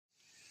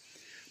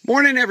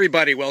Morning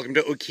everybody, welcome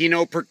to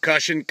Occhino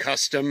Percussion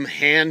Custom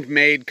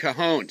Handmade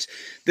Cajones.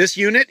 This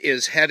unit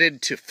is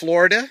headed to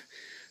Florida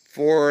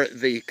for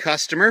the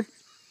customer.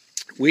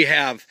 We've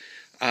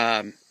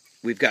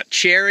got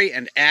cherry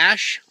and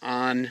ash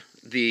on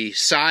the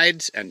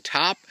sides and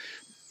top.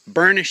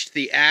 Burnished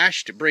the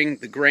ash to bring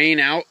the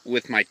grain out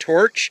with my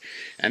torch,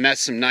 and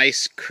that's some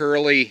nice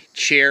curly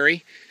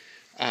cherry.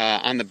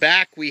 On the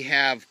back we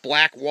have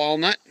black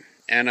walnut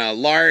and a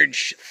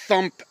large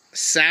thump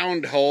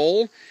sound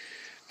hole,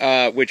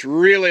 which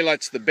really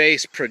lets the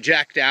bass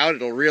project out.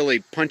 It'll really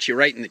punch you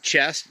right in the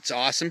chest. It's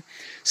awesome.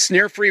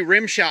 Snare-free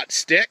rim shot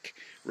stick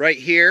right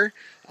here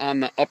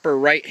on the upper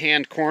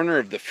right-hand corner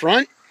of the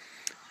front.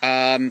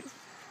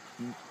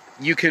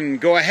 You can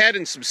go ahead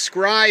and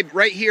subscribe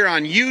right here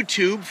on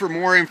YouTube for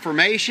more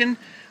information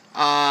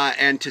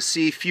and to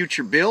see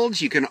future builds.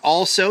 You can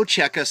also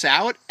check us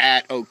out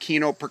at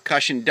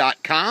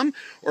OcchinoPercussion.com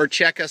or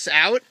check us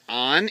out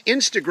on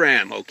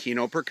Instagram,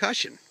 Occhino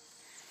Percussion.